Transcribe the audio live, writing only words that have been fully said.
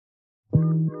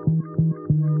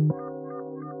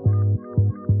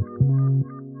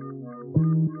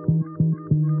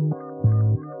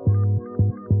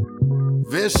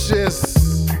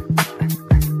Vicious.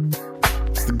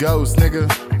 It's the ghost, nigga.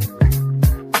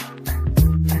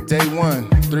 Day 1,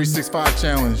 365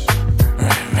 challenge.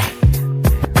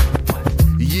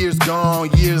 Years gone,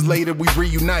 years later we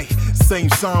reunite. Same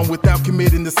song without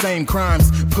committing the same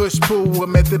crimes. Push, pull, a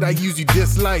method I use you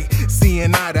dislike.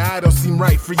 Seeing eye to eye don't seem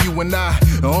right for you and I.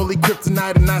 The only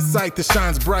kryptonite in our sight that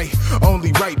shines bright.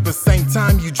 Only right, but same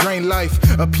time you drain life.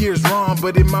 Appears wrong,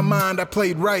 but in my mind I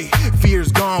played right.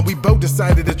 Fear's gone, we both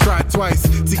decided to try twice.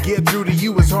 To get through to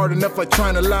you is hard enough like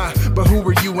trying to lie. But who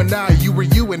were you and I? You were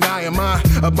you and I am I.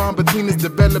 A bond between us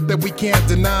developed that we can't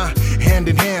deny. Hand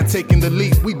in hand, taking the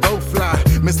leap, we both fly.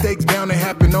 Mistakes bound to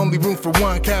happen, only room for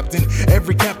one captain.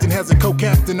 Every captain has a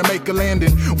co-captain to make a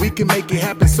landing. We can make it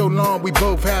happen so long we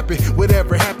both happy.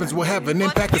 Whatever happens will have an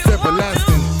impact that's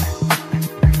everlasting.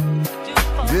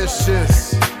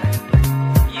 Vicious.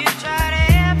 You tried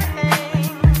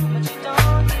everything, but you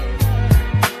don't get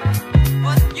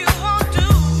what you won't do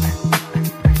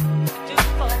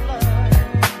for love.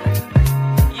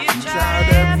 You You tried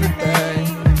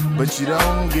everything, but you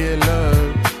don't get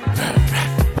love.